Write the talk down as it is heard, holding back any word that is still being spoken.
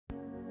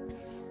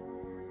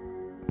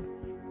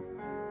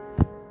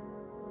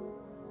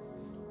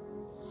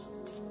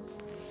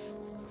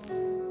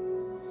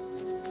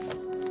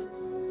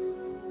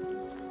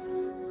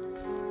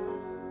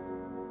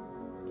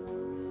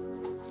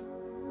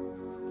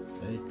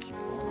Thank you,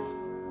 Father.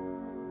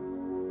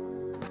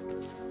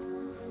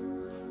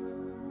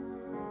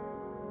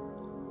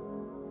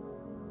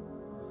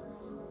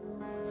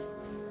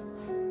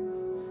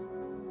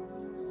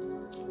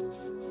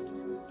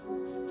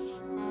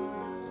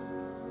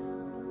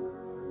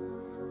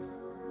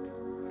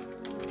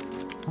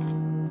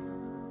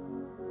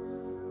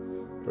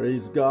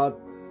 Praise God.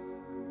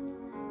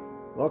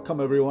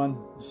 Welcome everyone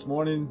this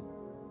morning.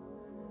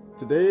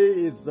 Today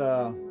is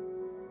the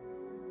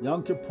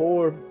Yom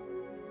Kippur,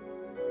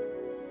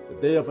 the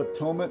Day of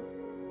Atonement.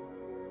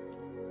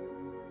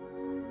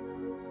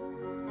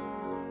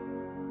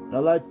 I'd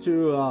like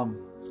to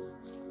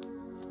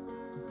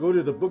go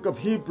to the book of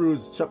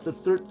Hebrews chapter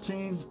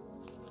 13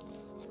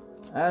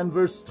 and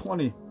verse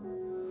 20.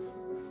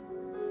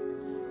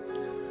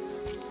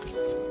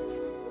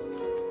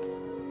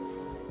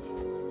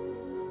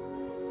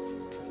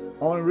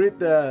 I want to read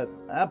the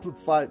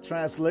Amplified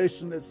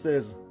translation. It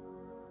says,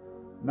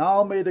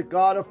 "Now may the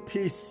God of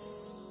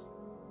peace,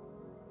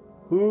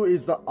 who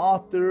is the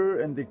author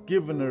and the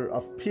giver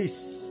of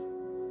peace,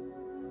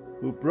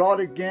 who brought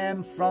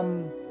again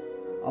from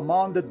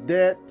among the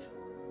dead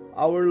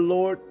our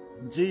Lord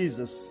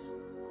Jesus,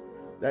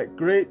 that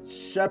great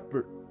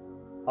shepherd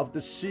of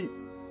the sheep,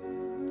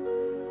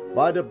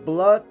 by the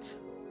blood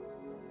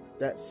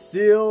that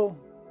sealed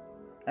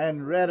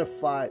and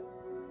ratified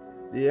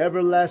the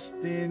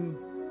everlasting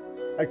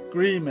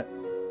agreement,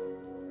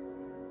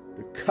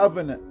 the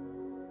covenant,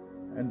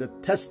 and the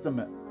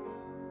testament."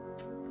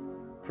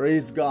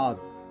 Praise God.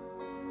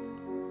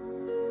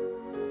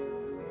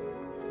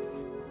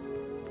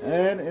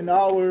 And in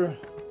our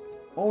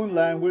own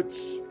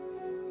language,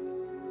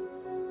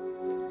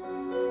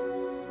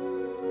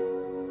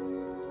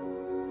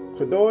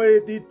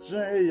 Khodoi di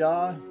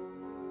ya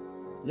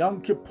Yom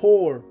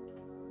Kippur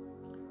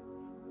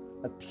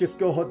at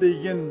kisko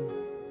hodigin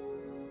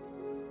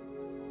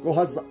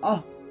gohaz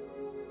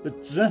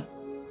bitje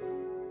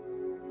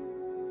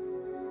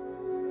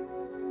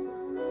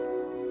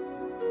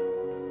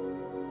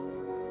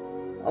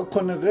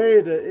akon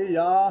rede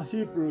ya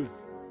Hebrews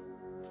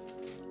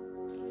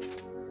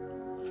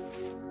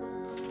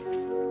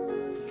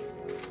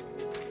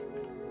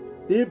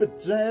di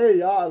bitje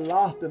ya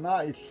Allah de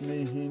na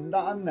itni hinda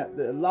annet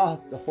de Allah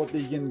de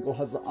hodigin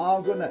gohaz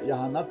agona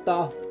ya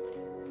nata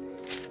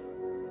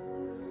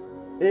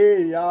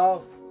ya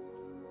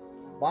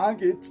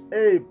Bangit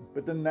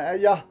beten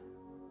ya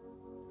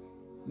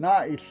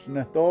na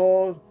ilne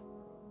to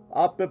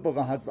appe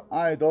boga has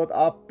I dot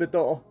appe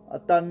to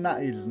atan na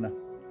ilne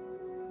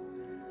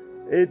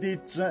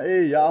edit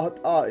ya hat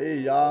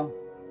ya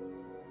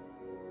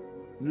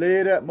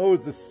lere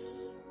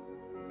Moses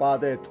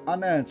badet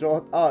anen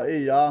jot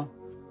ya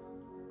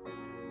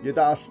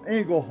yedas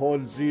ego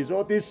holzi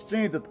so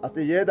distinct at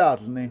the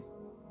yedalni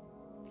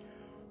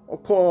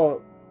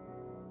oko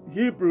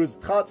Hebrews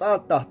trats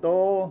at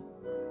to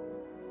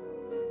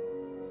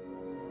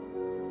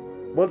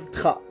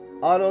Volta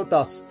aro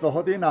das so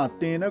hodina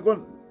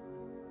tinegun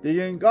the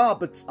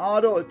gabets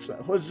aro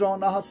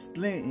hojona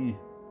hastli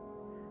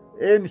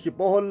en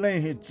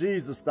hibohole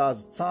Jesus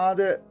das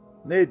tsade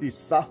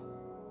nedisa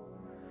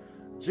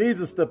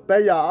Jesus the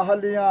beya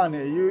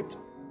ahaliane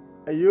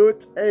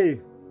ayut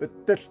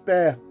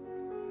betelpe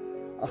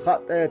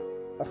achat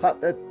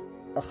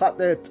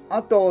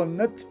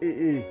adonet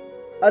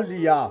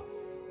alia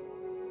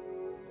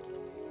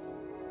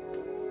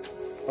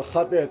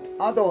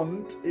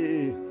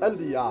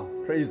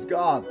Praise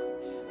God.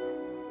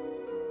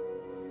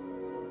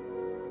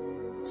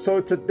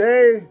 So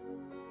today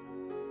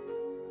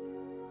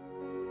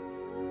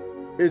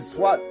is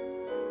what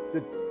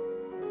the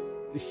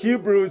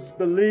Hebrews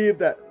believe,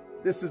 that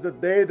this is the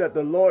day that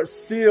the Lord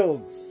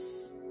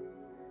seals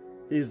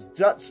His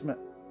judgment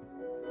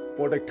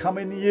for the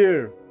coming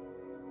year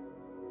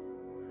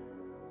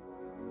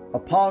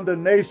upon the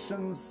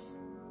nations.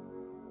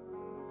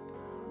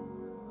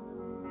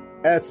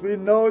 As we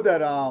know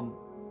that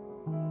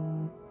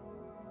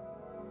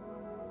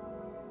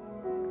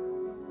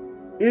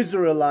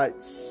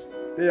Israelites,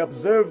 they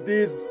observe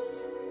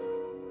these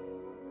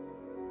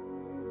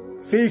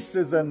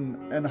feasts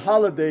and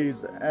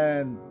holidays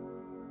and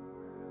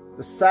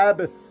the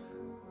Sabbath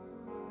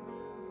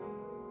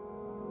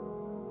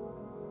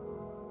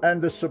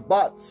and the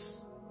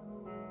Shabbats.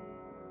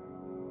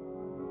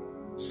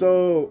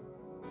 So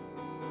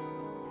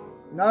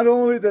not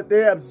only that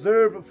they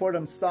observe it for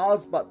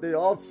themselves, but they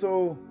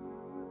also,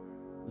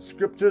 the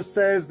scripture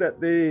says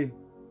that they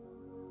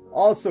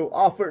also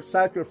offered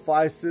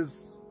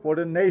sacrifices for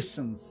the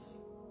nations,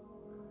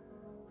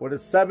 for the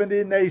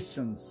 70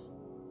 nations.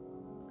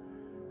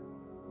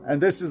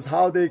 And this is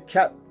how they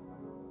kept,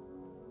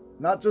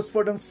 not just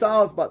for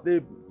themselves, but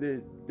they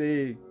did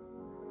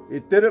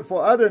it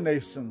for other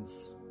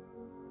nations.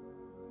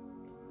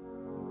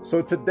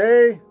 So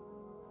today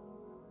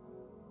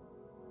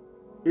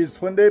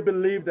is when they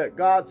believe that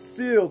God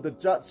sealed the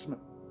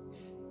judgment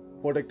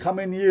for the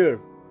coming year.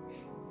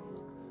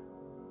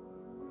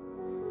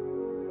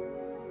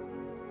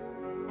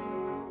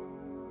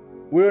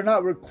 We're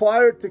not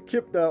required to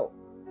keep the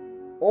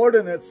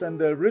ordinance and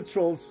the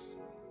rituals,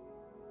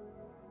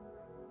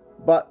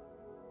 but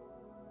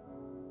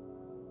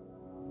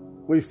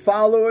we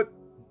follow it,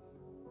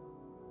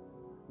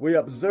 we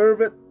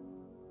observe it,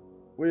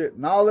 we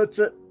acknowledge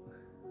it,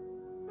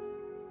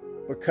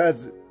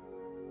 because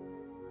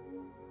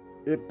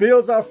it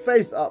builds our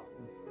faith up,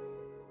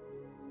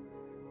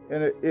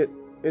 and it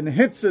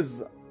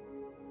enhances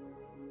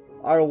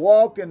our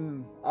walk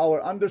and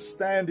our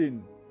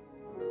understanding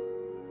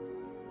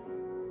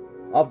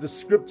of the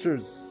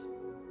scriptures.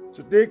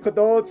 Today,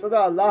 kodot ada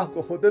Allah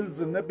ko hodel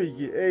zinabi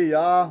ye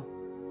ya.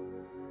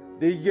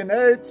 The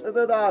genet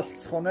ada da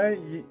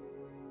tshone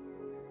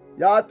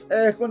yat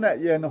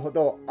ehune yen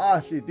hodo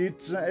ashi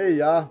dit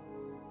ya.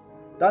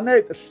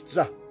 Danet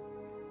sja.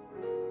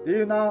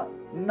 Dina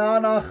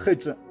nana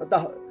khij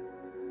da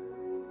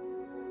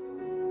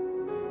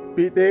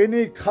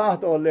bideni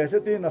khato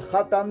lehdin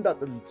khatan da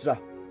tja.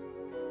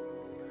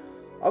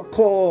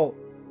 Ako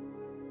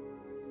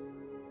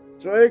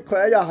joy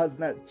kwaya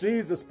hasna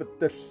Jesus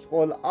betel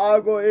hol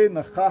ago e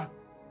nakha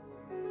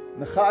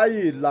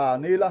yi la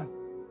nila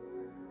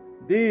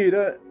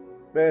dire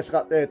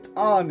beshatet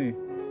ani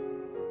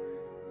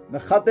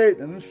nakhate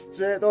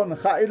nchedo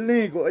nakha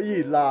iligo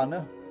yi la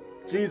na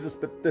Jesus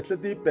betel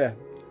dipe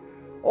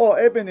o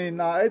ebeni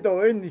na edo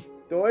en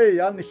do e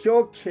yan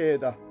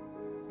hyokeda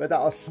beda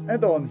as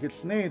edon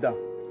hisnida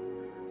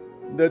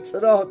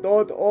Netsra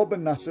dort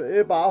oben nas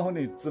e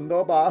bahonit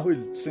zendo bahul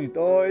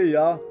chinto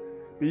ya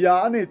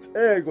bianit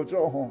ego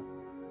joho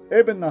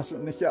eben nas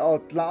nicht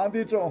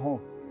outlandi joho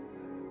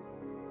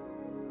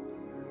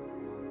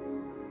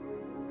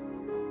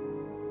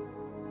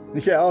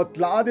nicht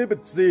outlandi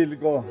betzil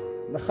go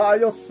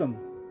nachayosem.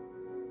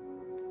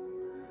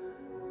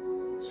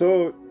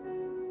 So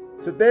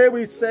today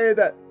we say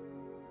that,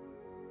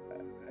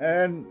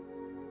 and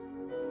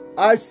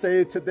I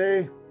say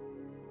today,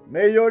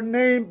 may your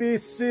name be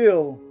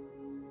sealed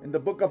in the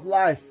book of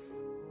life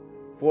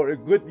for a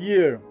good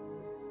year.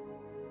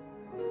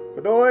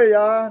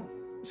 Kadoya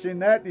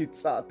shinati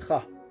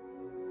tsatha.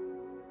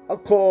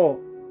 Ako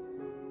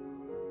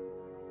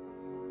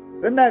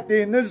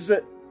benati niz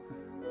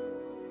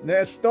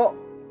nesto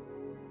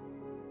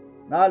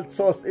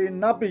nalsos in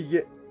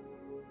nabiye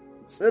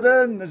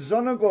tsiren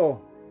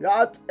zonago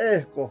yat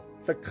eko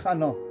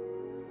sakano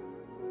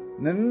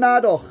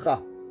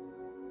nnadocha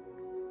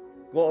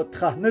go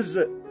tkhaniz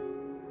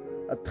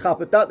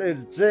athapatat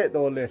el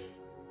jedoles.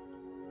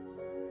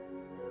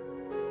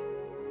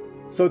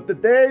 So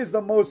today is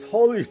the most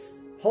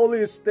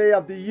holiest day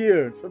of the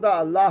year. So that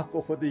Allah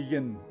ko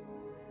khodiyin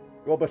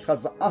go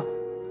bashaza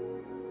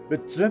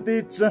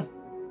bitjiti.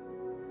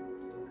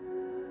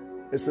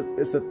 It's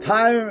a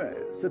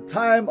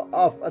time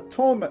of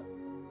atonement.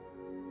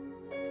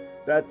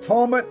 The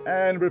atonement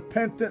and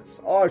repentance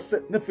are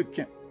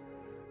significant.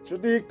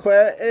 Chudi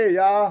kwe e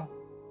ya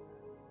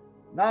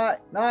na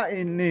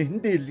inni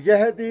hindi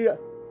yehdi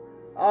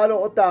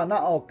alo ota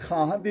na o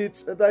khandi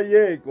tsada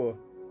yego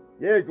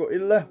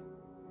illa.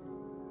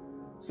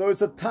 So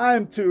it's a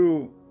time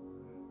to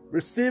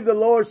receive the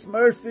Lord's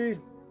mercy,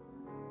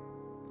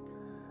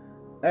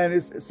 and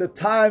it's a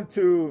time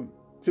to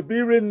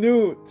be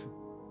renewed,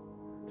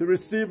 to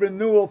receive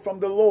renewal from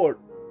the Lord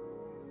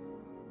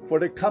for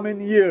the coming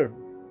year.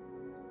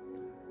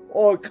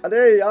 O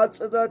kare ya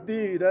tsada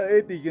di da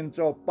edigin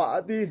jo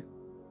padi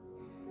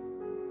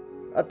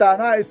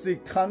atana isi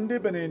khandi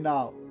bani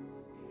now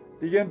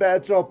digin ba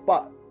jo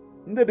pa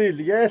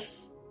ndri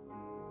yes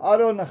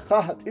aro na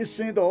khat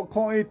isin do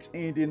kon it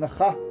in di na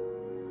kha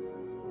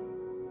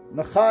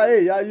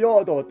e ya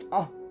yodot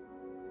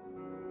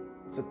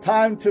it's a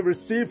time to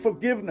receive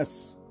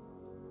forgiveness.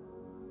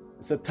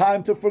 It's a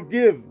time to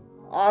forgive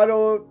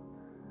aro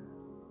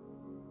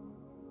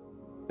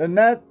and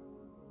that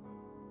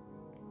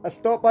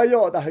stop by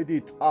yo da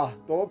hidit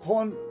do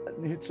kon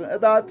ni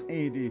that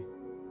idi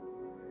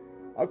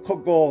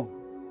akogo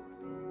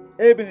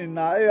even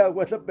na ya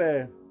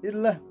wasabe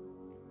illa.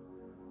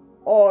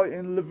 Or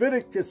in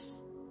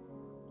Leviticus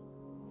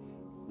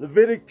it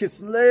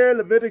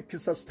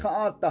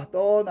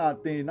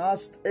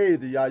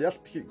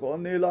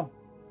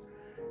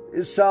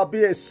shall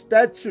be a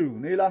statue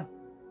nila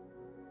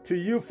to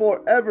you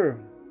forever.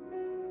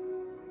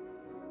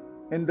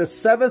 In the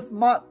 7th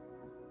month,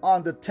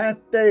 on the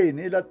 10th day,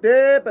 nila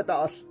te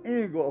betas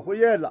ingo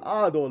huyel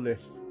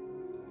adoles.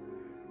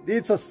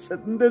 Dit is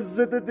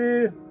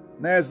the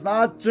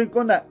nesna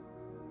chinkonet.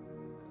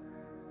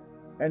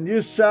 And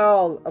you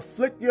shall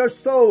afflict your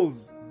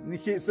souls.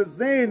 Niki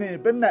sazini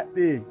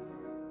beneti.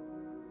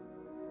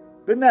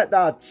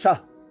 Beneta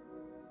cha.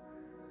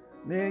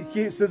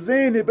 Niki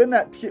sazini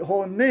beneti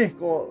ho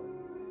niko.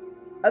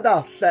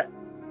 Ada set.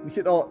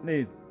 Niki don't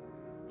need.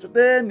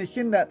 Today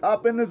niki net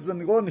up in the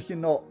zingo niki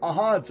no.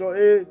 Aha jo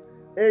e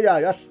ya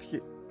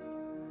yastki.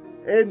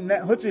 E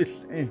net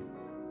hojis e.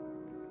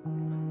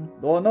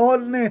 Don't all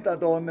need a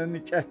don and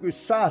nikaku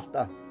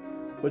shasta.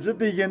 But you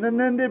dig in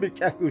and be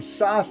kaku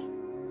shasta.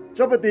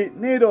 So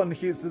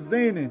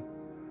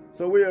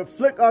we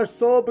afflict our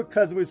soul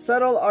because we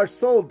settle our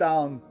soul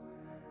down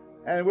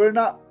and we're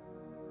not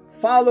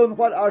following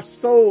what our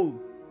soul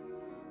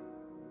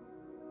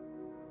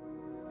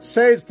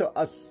says to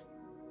us,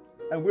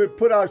 and we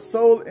put our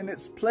soul in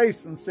its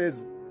place and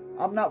says,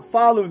 I'm not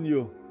following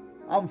you.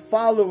 I'm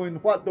following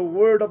what the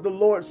word of the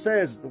Lord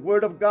says, the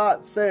word of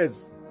God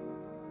says.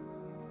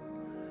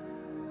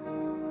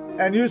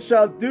 And you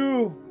shall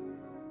do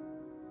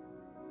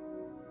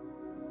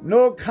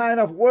no kind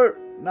of work.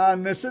 Na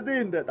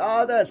nishadin that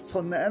that's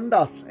on the end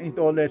of it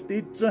all let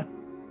it.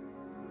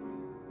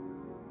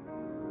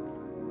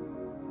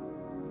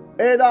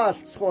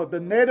 That's what the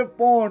native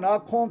born are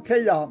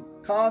concayam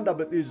kind of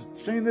it is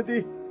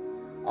trinity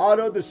out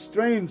of the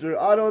stranger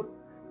out of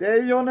the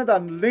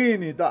yonadan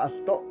lini that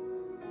stop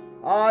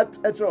at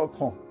a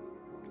joke.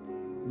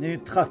 Ni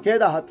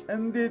trakeda hat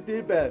indi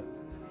di bed.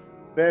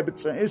 Baby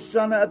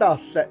ishana da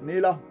set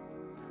nila.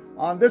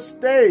 On this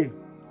day,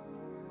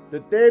 the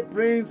day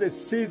brings a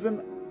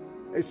season,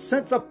 a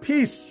sense of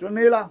peace,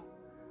 Jonila.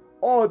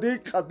 Oh, the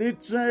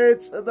kadich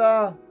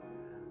the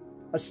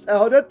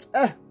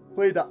ahodet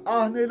with the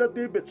ahnila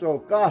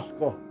dibitro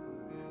gasko.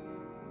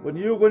 When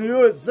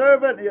you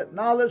observe it, you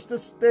acknowledge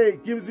this day,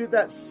 it gives you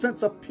that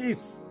sense of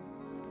peace.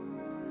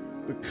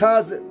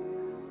 Because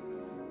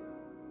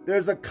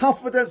there's a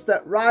confidence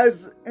that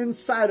rises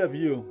inside of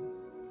you.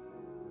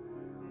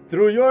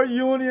 Through your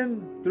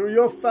union, through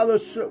your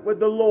fellowship with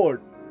the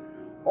Lord.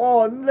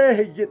 Oh,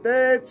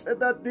 that's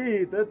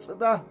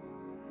the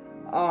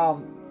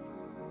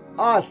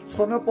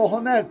Altsone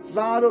bohonet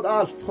zarod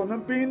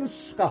altsone bin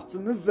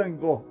skatsene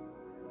zengo.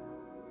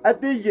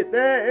 Adi yite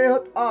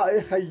ehot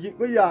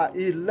hayigo ya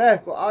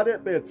ileko are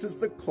betsis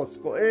the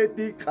kosko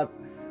di kat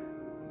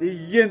di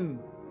yin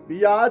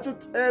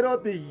biajet ero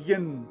di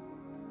yin.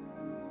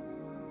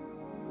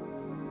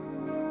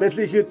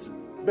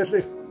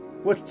 Betlich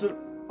which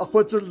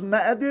na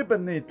adi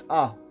benit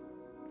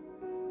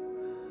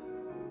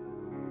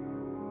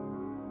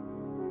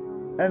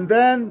And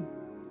then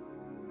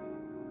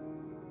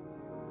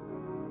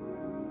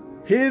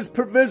His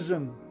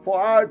provision for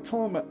our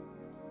atonement.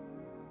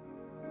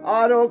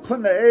 Aro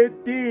kuna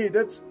edi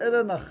that's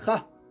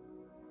edanacha.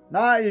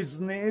 Na is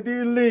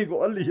needy legal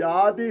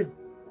aliadi.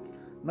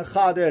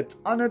 Nachadet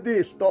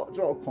anadi stop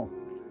jokon.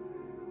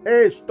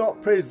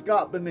 Stop praise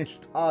God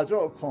benisht a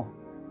jokon.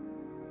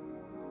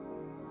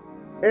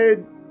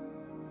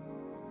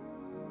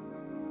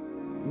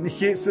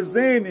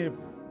 Nihitsezeni.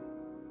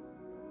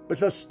 But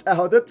just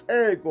ahodet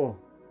ego.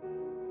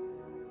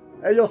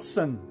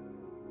 Eyosen.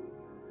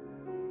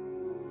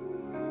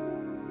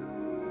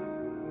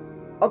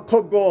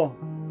 Akogo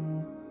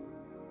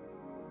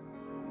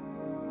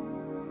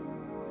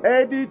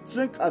Eddie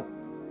drink at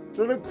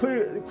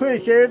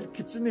quick head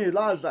kitchen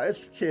large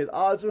as kid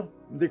ajo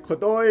the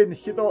Kodoi and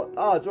Hido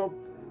ajo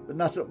the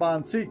national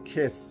band sick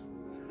kiss.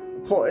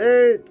 Ko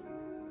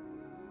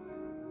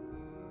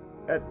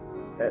at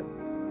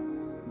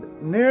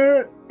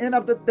near end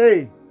of the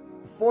day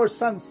before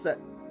sunset.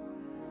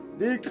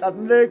 The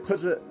cotton leg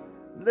was a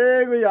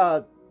leg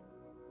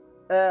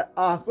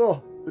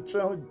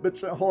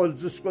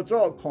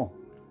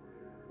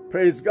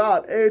praise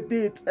God.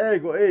 Edit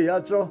ego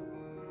yajo.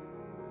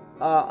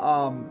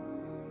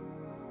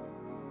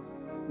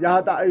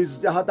 Yahada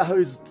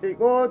is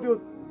ego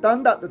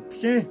done that the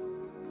tea.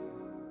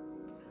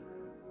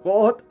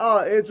 God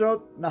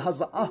ejo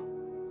nahaza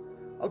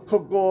a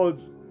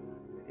kogod.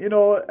 You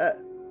know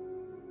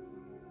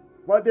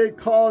what they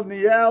call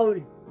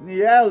Niali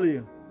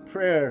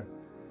prayer.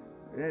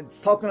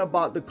 It's talking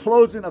about the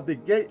closing of the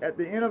gate. At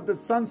the end of the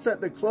sunset,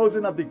 the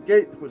closing of the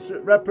gate, which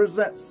it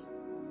represents.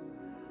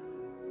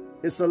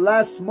 It's the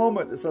last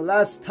moment. It's the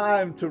last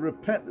time to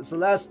repent. It's the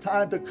last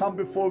time to come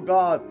before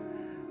God.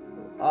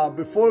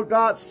 Before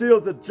God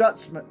seals the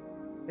judgment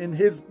in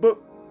His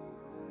book.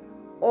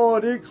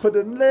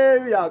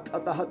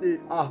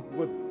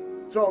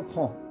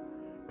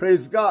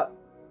 Praise God.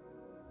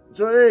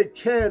 Joy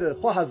care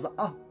what has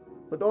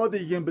with all the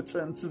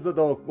yimbichens of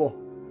the go.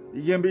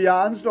 Yin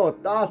beyond so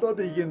that's all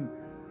the yin,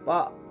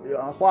 but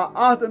what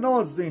other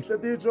knows things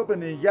that is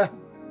opening ya.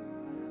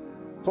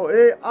 Co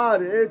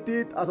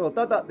did at all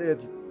that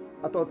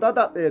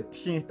they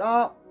think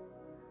that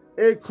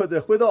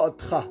could without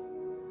tra.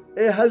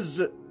 Has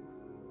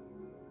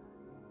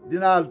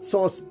dinal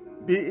sauce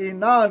be in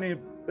nani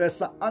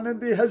besa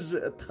and the has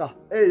tra.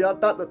 Ya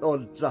that all.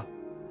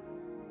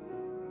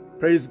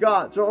 Praise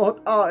God. So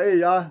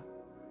ya.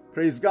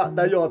 Praise God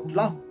that you're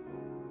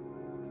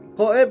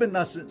Ko eben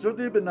nas, so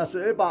even nas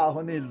eba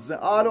honils,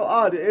 aro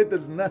adi edel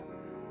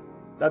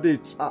that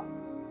it's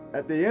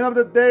at the end of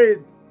the day,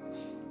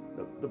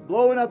 the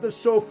blowing of the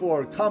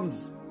shofar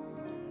comes.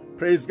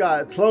 Praise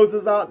God. It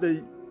closes out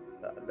the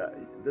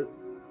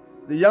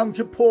Yom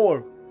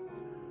Kippur.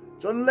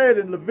 John laid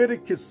in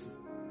Leviticus.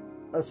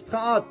 This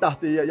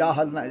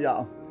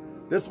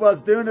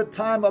was during the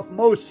time of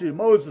Moses.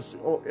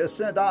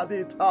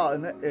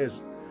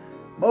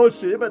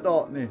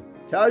 Moshe,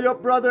 tell your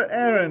brother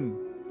Aaron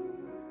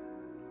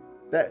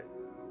that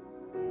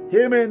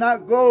he may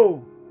not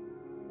go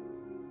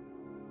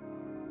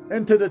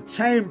into the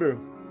chamber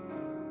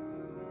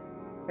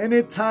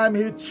anytime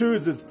he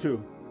chooses to.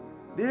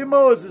 the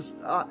Moses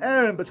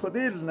Aaron between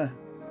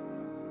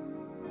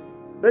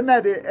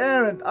Benadi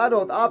Aaron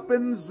adult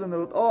opens and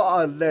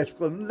all less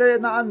con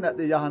lena and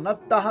the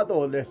Yahanata had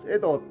all less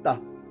edota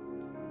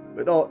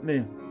without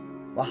me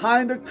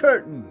behind the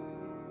curtain.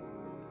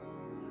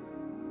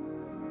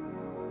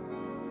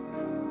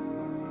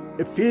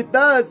 If he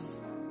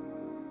does,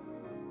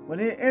 when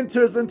he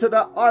enters into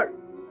the ark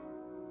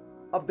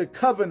of the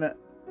covenant,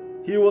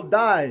 he will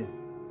die.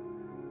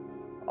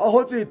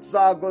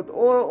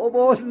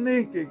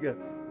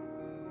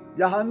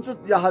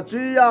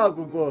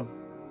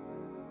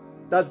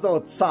 That's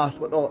not sat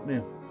without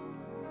me.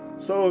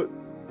 So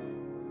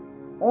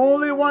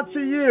only once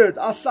a year,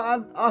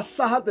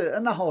 asahade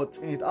and a hot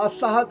eat,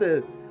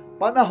 asahade,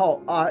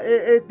 banaho,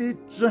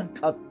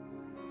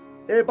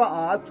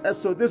 and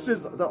so this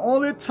is the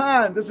only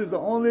time, this is the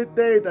only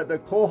day that the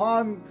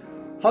Kohan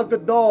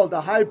Hagadol,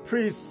 the high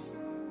priest,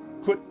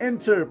 could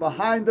enter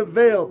behind the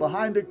veil,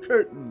 behind the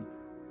curtain,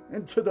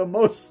 into the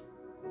most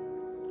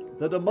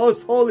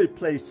holy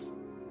place.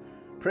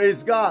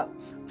 Praise God,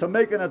 to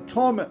make an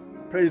atonement.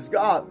 Praise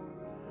God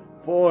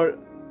for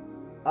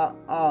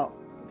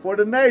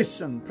the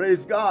nation.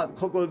 Praise God.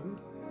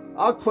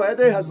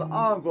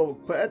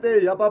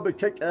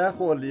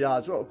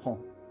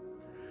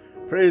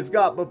 Praise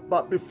God.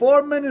 But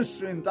before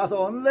ministering, that's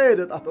on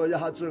later.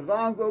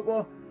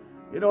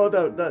 You know,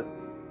 the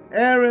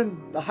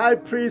Aaron, the high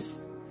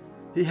priest,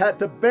 he had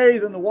to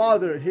bathe in the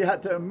water. He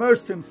had to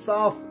immerse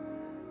himself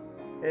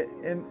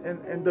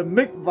in the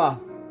mikvah.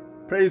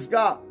 Praise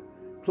God.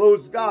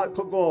 Close God.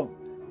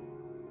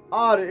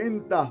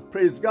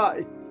 Praise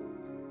God.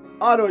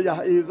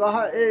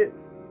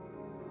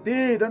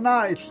 Did a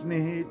nice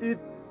ni did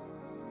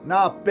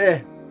not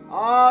be.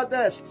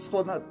 That's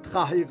gonna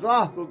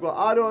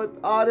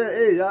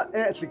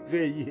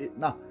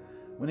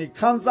when he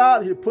comes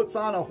out, he puts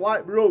on a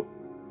white robe.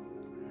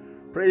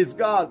 Praise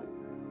God.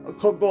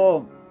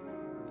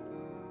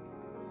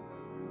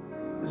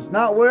 He's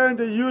not wearing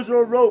the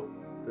usual robe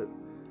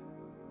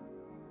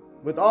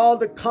with all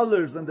the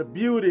colors and the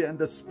beauty and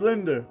the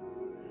splendor.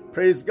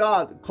 Praise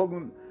God.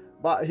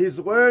 But he's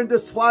wearing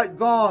this white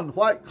gown,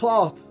 white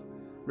cloth,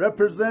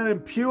 representing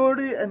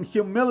purity and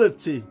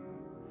humility.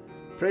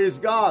 Praise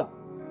God.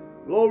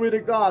 Glory to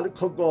God.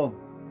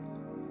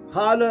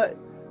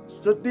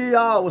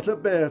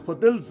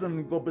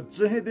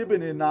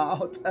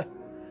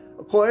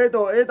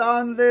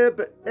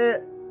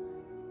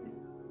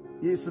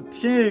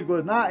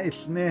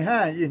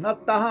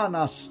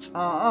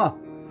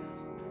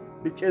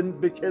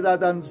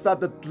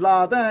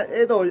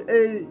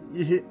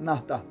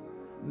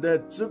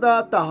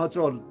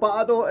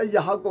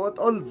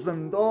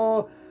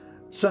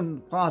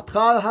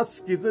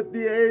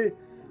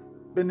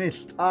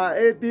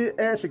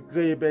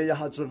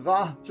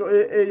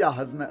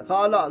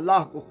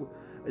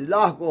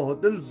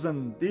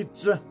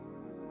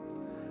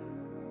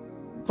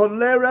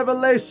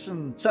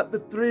 Revelation chapter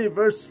 3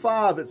 verse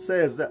 5, it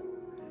says that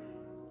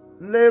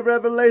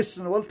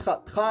Revelation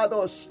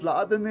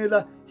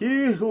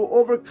he who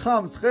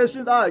overcomes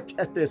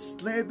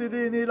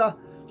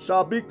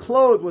shall be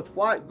clothed with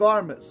white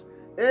garments,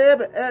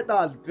 and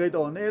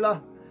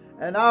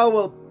I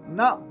will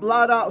not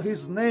blot out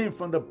his name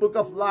from the book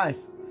of life.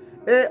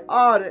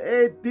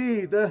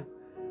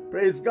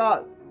 Praise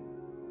God.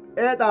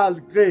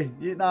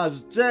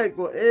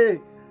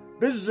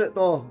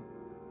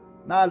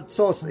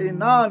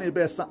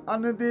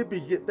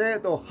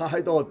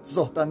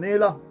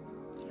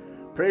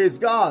 Praise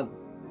God.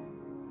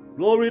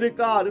 Glory to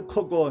God.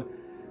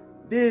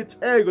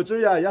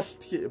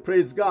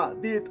 Praise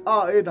God.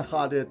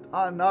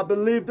 And I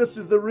believe this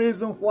is the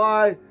reason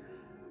why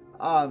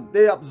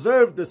they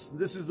observe this.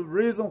 This is the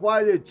reason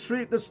why they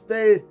treat this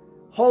day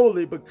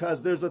holy,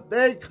 because there's a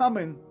day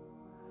coming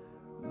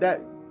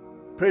that,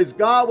 praise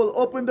God, will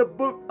open the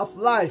book of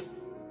life.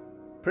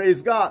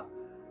 Praise God.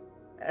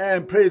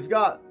 And praise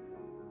God,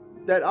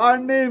 that our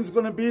name's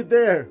going to be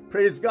there.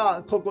 Praise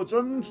God.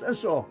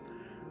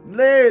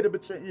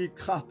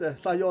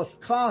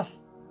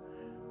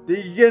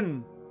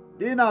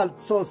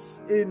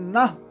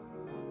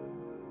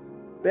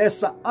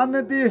 Besa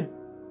anadi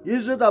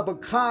yizda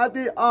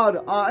bakadi ar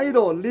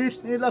aido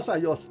lit nila sa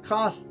yos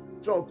kas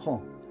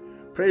joko.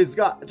 Praise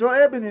God. Jo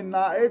ebini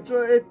na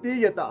ejo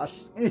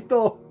etiyetas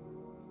ito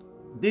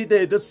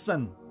dide the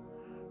sun.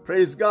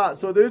 Praise God.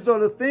 So these are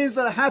the things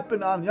that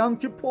happen on Yom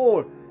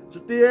Kippur.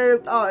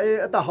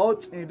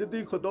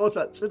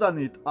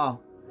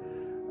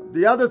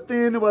 The other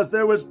thing was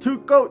there was two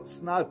goats.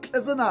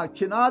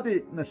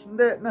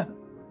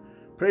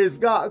 Praise God. Praise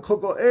God.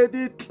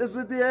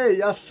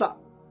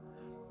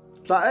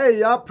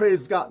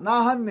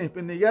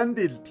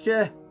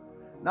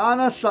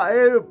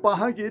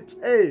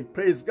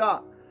 Praise God.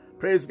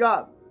 Praise God.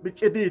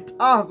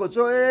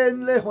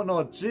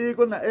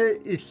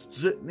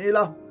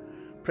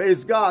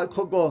 Praise God.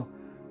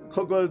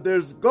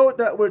 There's goat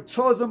that were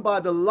chosen by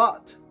the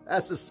lot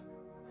as a,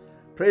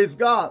 praise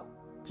God,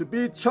 to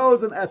be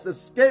chosen as a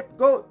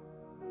scapegoat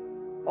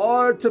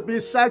or to be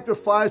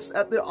sacrificed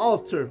at the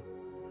altar.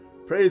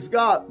 Praise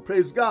God.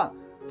 Praise God.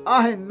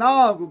 I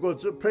now go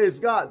to praise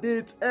God.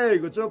 Did a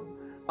go to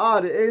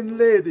the in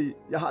lady.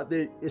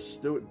 The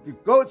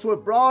goats were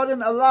brought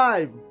in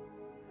alive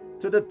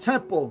to the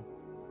temple.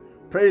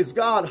 Praise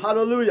God.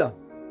 Hallelujah.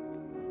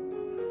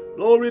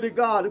 Glory to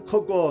God.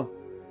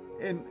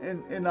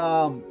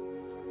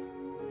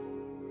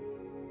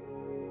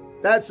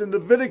 That's in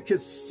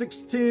Leviticus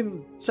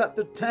 16,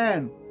 chapter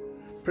 10.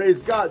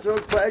 Praise God.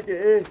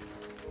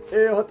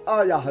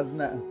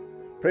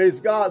 Praise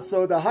God.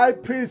 So the high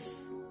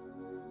priest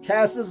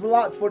cast his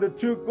lots for the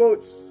two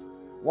goats.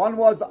 One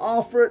was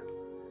offered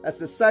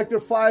as a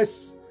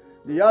sacrifice.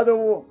 The other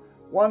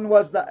one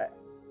was the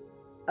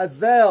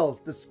Azazel,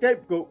 the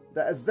scapegoat.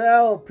 The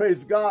Azazel,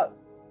 praise God.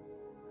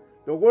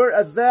 The word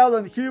Azazel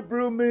in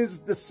Hebrew means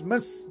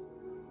dismiss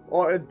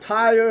or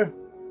entire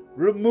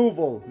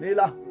removal.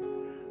 Nila.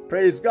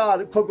 Praise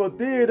God.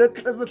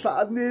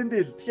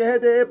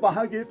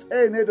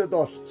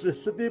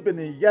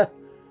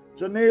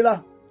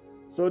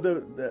 So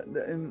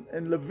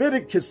in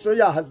Leviticus,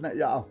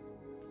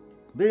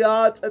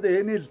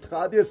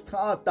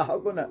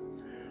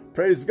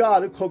 praise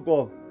God.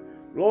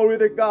 Glory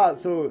to God.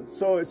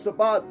 So it's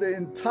about the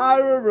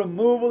entire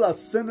removal of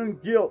sin and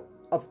guilt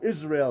of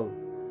Israel,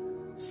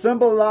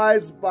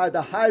 symbolized by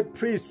the high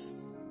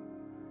priest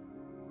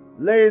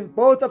laying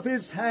both of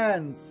his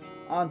hands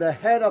on the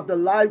head of the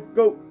live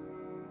goat,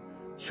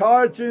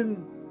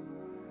 charging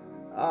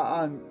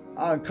and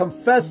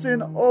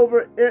confessing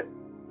over it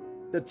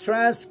the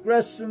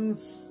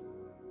transgressions.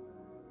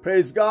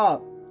 Praise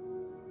God.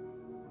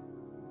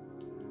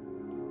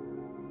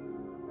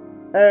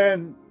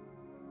 And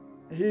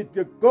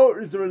the goat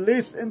is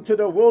released into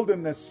the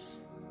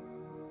wilderness.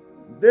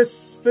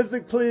 This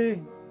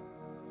physically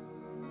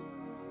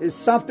is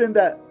something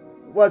that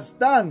was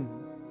done.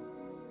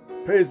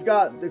 Praise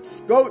God. The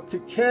goat to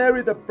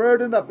carry the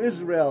burden of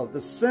Israel, the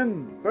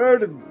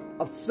burden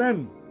of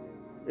sin,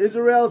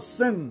 Israel's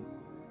sin.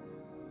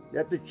 You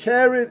have to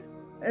carry it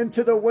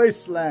into the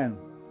wasteland.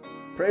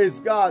 Praise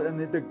God. And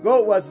the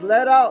goat was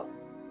led out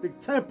the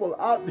temple,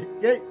 out the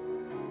gate,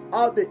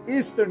 out the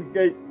eastern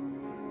gate.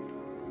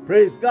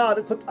 Praise God.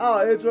 He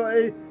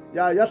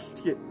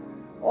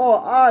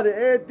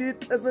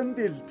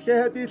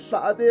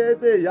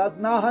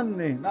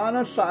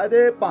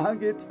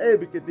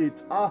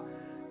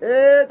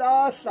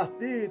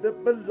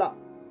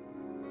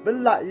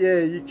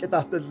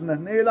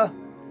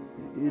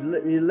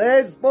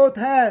lays both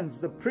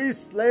hands, the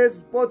priest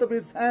lays both of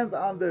his hands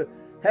on the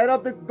head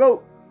of the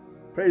goat,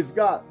 praise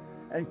God,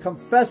 and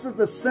confesses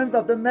the sins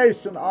of the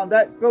nation on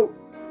that goat.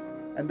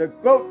 And the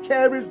goat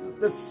carries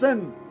the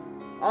sin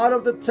out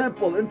of the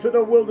temple into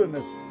the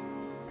wilderness.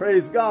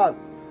 Praise God.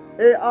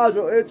 Praise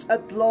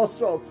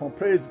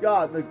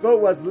God. The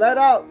goat was let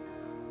out.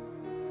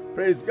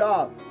 Praise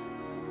God.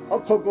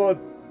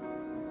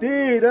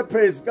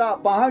 Praise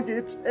God.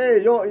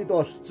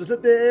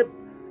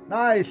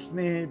 Nice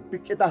ni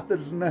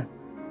bikitatilne.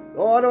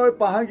 Oro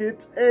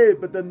bahagit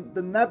but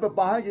the never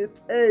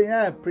bahagit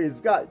yeah, praise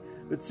God.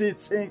 But see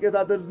it's in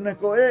kitatilne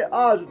ko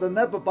the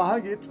never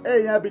bahagit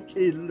yeah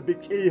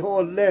biki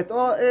ho let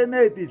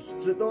native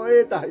to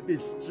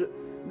tahit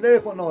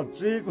lehono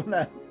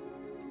jiguna.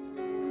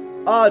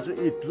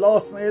 It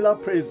lost nila,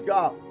 praise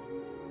God.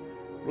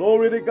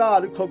 Glory to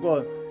God.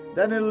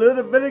 Then in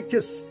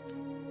Leviticus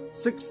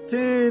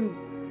 16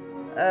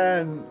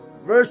 and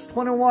verse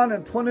 21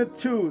 and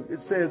 22, it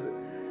says,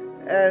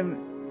 and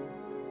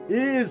he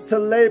is to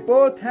lay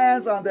both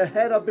hands on the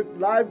head of the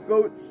live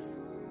goats,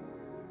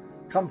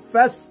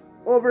 confess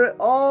over it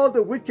all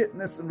the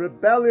wickedness and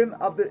rebellion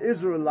of the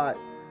Israelite.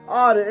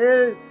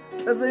 The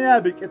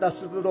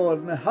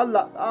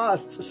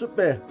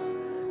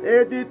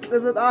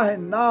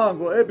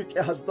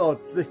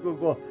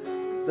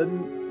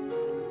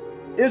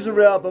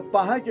Israel, but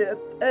behind it,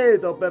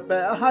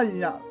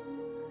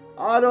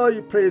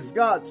 you praise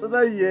God.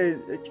 Today,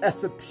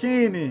 as a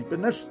teeny, but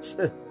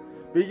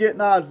we get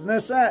now,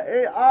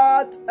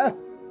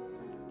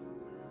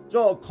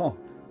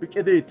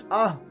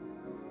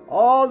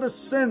 all the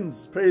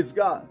sins, praise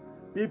God,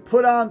 be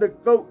put on the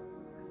goat,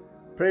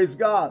 praise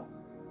God,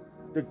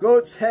 the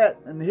goat's head,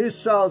 and he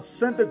shall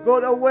send the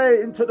goat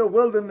away into the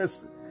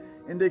wilderness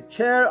in the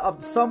care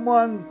of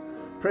someone,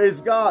 praise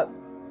God,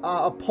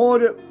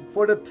 appointed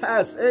for the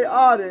task.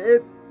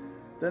 The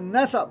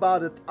net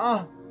about it,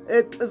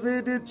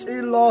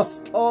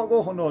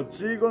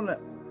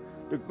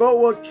 the goat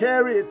will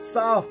carry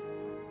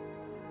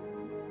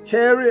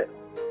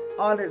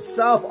on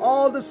itself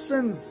all the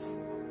sins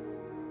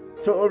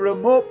to a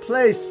remote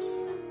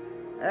place,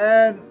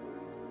 and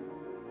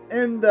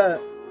then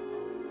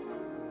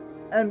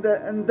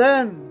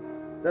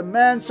the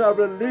man shall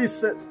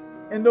release it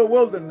in the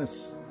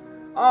wilderness.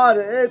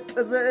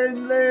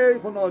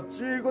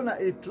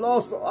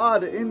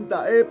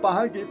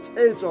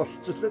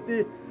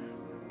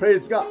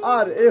 Praise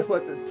God.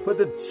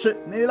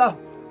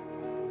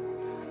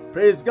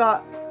 Praise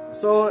God.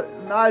 So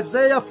in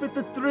Isaiah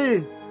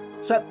 53,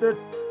 chapter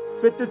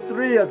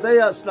 53,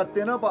 Isaiah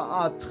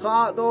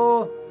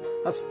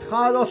Verse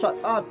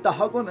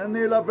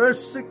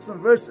 6 and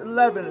verse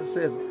 11 it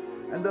says,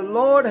 and the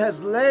Lord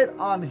has laid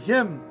on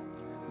him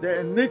the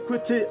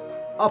iniquity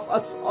of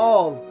us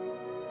all,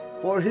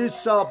 for he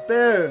shall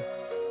bear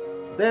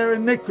their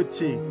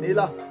iniquity.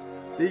 Nila,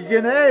 the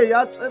gene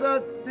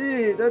yatsera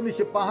di den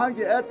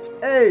hipahangi at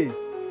a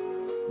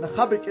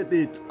nakhabik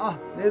edit.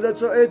 Nila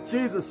jo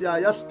Jesus ya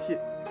yasti.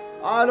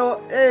 Aro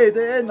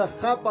de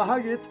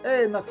nakhabahangi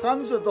a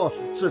nakhanzo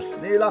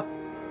nila.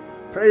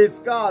 Praise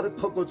God,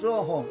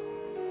 kokojoho.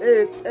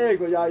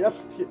 Ego ya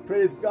yasti.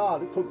 Praise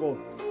God, koko.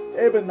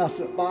 Eben nas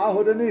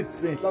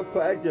bahodanitsi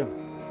lakwa.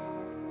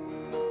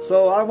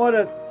 So I want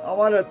to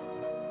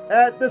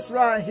add this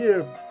right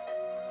here.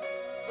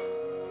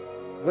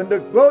 When the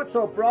goats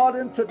are brought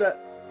into the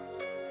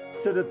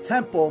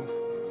temple,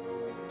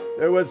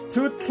 there was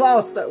 2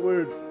 cloths that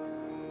were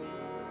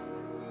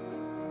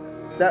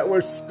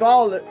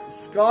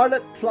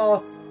scarlet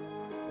cloth.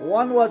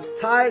 One was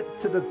tied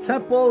to the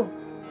temple,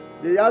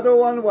 the other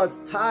one was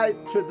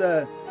tied to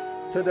the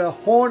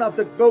horn of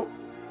the goat.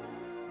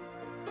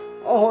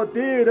 Oh,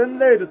 dear, and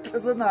later,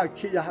 Kizana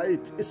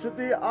Kiyahit, is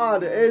the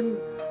odd in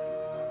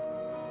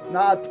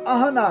not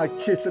Ahana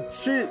Kit a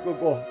cheek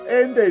go,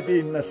 and they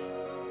didn't.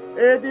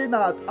 Edi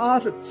not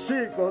ask a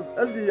cheek goes,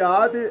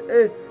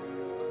 Eliadi,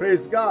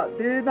 praise God,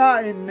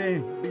 Dina in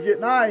me, begin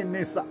 9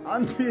 is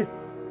Auntie.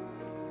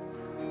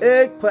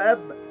 Quab,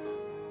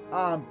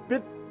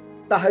 bit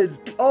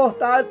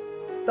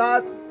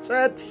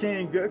that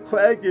thing,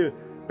 quaggy,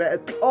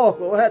 but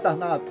go ahead and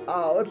not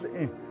out.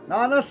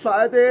 Nana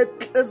side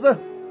is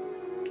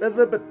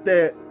a bit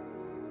there.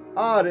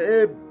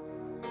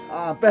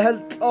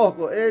 Beheld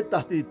Ogo,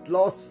 that it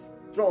lost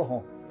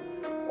Joho.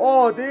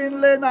 Oh,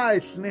 din lena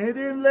isni,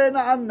 din lena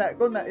anna,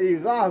 gonna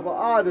igago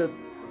added.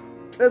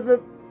 Is a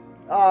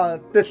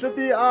the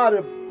city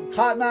are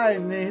Kana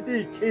in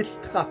the kiss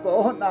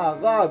kako, na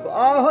gago,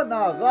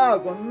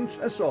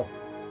 so.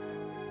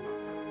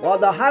 While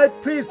the high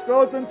priest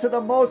goes into the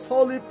most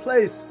holy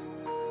place,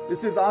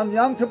 this is on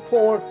Yom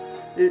Kippur,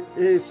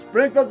 he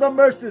sprinkles the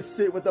mercy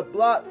seat with the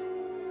blood.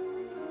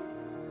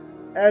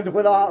 And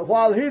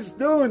while he's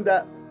doing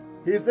that,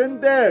 he's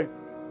in there,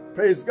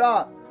 praise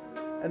God.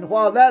 And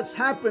while that's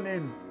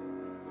happening,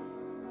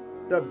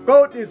 the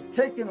goat is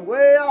taken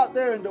way out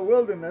there in the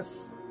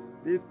wilderness.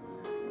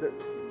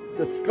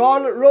 The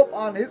scarlet rope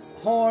on his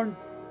horn,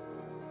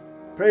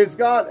 praise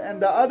God,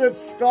 and the other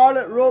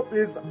scarlet rope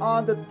is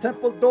on the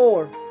temple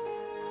door.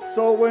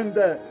 So when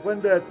the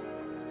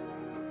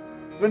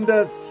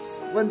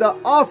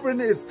offering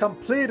is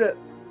completed,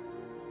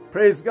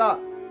 praise God,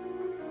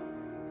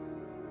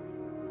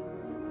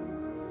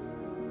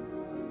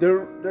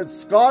 the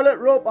scarlet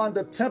rope on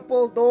the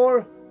temple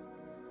door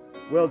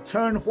will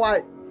turn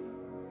white.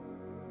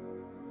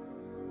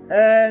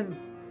 And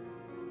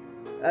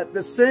at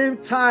the same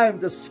time,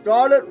 the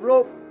scarlet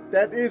rope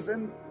that is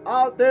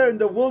out there in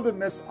the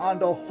wilderness on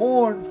the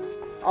horn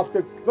of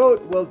the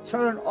goat will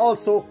turn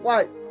also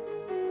white.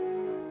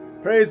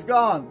 Praise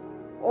God.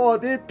 Oh,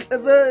 this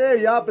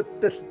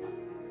is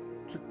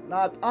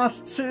not on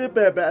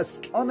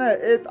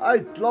it.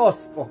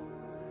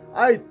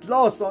 I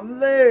lost on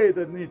late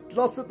and it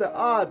lost the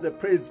art.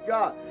 Praise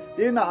God.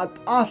 They not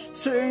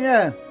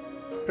asking.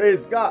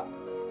 Praise God.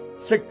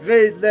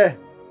 Shekle.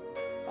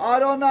 I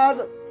don't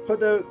know for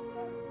the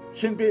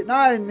can be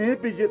 9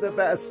 be the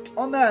best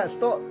on that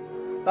stop.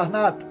 That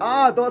not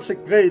don't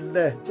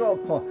shekle.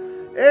 Joko.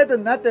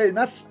 Not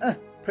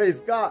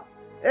praise God.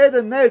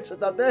 The nature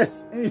that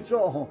is each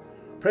home.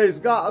 Praise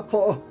God.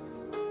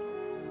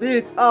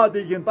 Did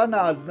the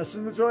banal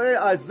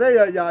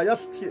Isaiah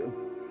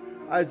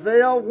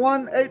Isaiah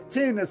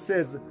 1:18 it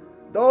says,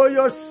 though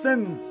your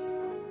sins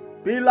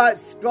be like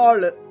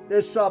scarlet,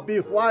 they shall be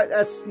white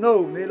as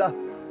snow. Nila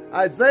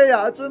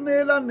Isaiah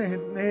nila ni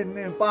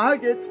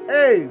bahagit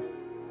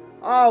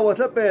what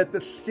a bit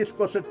the skit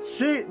was a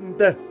cheat and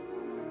the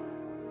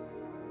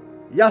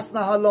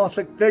Yasna halon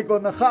se go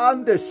na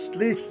khan de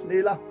sleep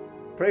nila.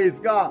 Praise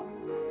God.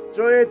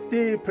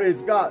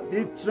 Praise God.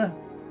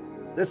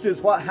 This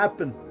is what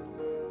happened.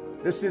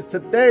 This is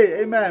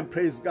today. Amen.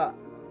 Praise God.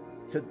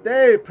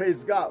 Today,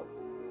 praise God,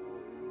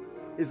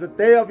 is the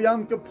day of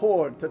Yom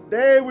Kippur.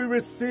 Today we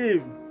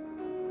receive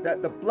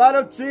that the blood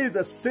of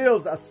Jesus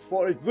seals us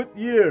for a good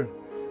year.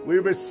 We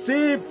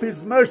receive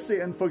His mercy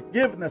and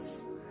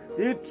forgiveness.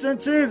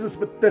 Jesus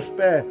with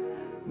despair.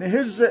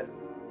 Nihij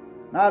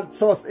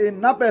Nalsos in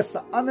Nabes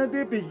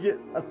Anadi be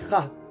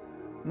atra.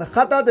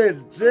 Nakata del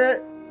J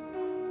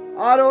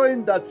Aro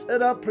in that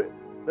era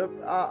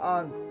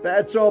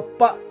Becho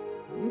Pa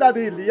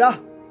Nadilia.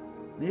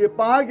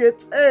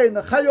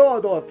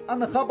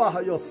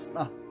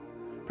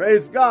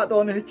 Praise God.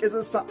 On his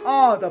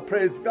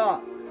praise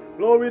God.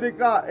 Glory to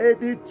God.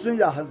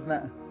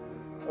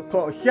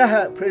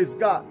 Praise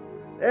God.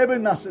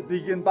 Even as it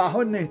begin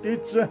Bahoni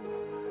teacher.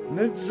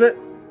 Nizit.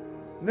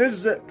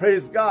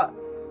 Praise God.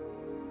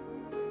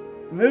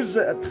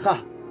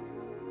 Nizit.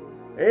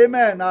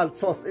 Amen.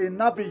 Also in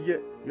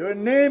Nabi. Your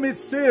name is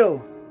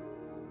sealed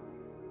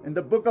in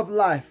the book of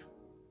life.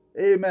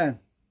 Amen.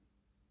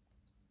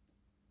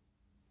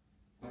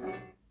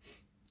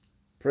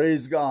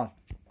 Praise God.